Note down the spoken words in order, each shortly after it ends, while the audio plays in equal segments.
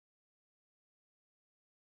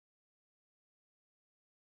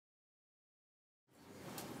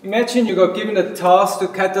Imagine you got given a task to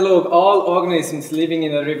catalogue all organisms living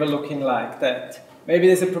in a river looking like that. Maybe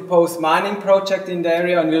there's a proposed mining project in the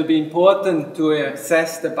area and it will be important to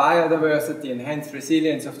assess the biodiversity and hence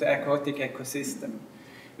resilience of the aquatic ecosystem.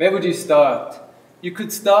 Where would you start? You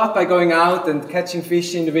could start by going out and catching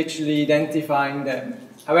fish individually, identifying them.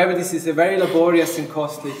 However, this is a very laborious and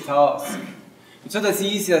costly task. It's not as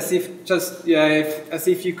easy as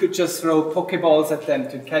if you could just throw Pokeballs at them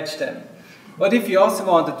to catch them. What if you also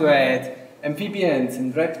wanted to add amphibians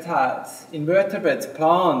and reptiles, invertebrates,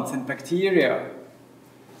 plants and bacteria?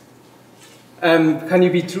 Can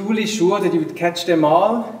you be truly sure that you would catch them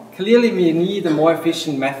all? Clearly we need a more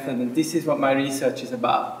efficient method, and this is what my research is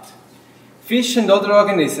about. Fish and other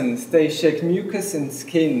organisms, they shed mucus and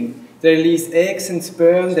skin, they release eggs and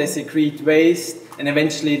sperm, they secrete waste, and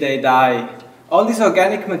eventually they die. All this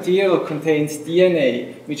organic material contains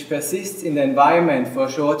DNA, which persists in the environment for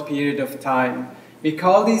a short period of time. We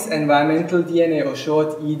call this environmental DNA or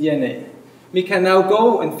short eDNA. We can now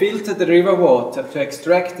go and filter the river water to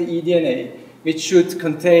extract the eDNA, which should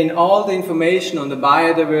contain all the information on the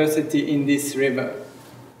biodiversity in this river.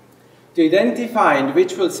 To identify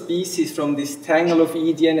individual species from this tangle of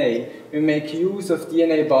eDNA, we make use of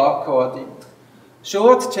DNA barcoding.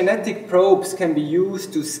 Short genetic probes can be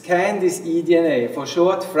used to scan this eDNA for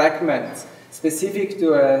short fragments specific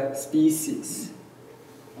to a species.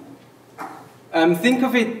 Think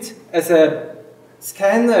of it as a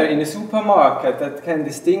scanner in a supermarket that can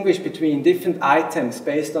distinguish between different items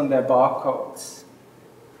based on their barcodes.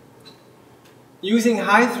 Using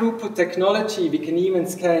high-throughput technology, we can even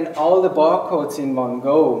scan all the barcodes in one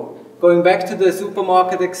go. Going back to the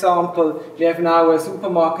supermarket example, we have now a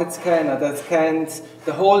supermarket scanner that scans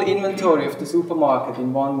the whole inventory of the supermarket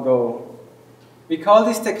in one go. We call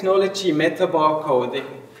this technology meta-barcoding,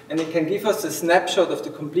 and it can give us a snapshot of the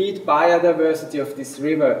complete biodiversity of this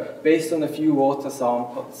river based on a few water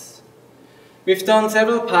samples. We've done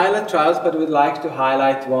several pilot trials, but would like to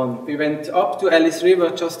highlight one. We went up to Ellis River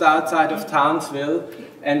just outside of Townsville,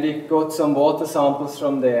 and we got some water samples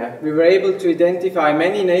from there. We were able to identify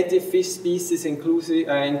many native fish species,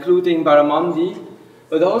 including barramundi,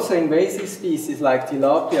 but also invasive species like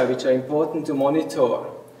tilapia, which are important to monitor.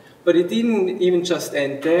 But it didn't even just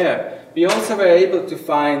end there. We also were able to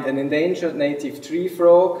find an endangered native tree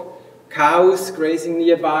frog, cows grazing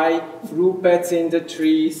nearby, fruit bats in the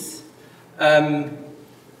trees.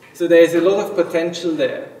 So there's a lot of potential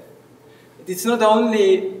there. It's not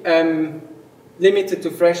only limited to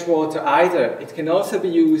freshwater either. It can also be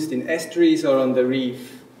used in estuaries or on the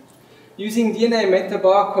reef. Using DNA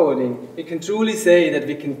meta-barcoding, we can truly say that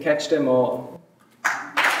we can catch them all.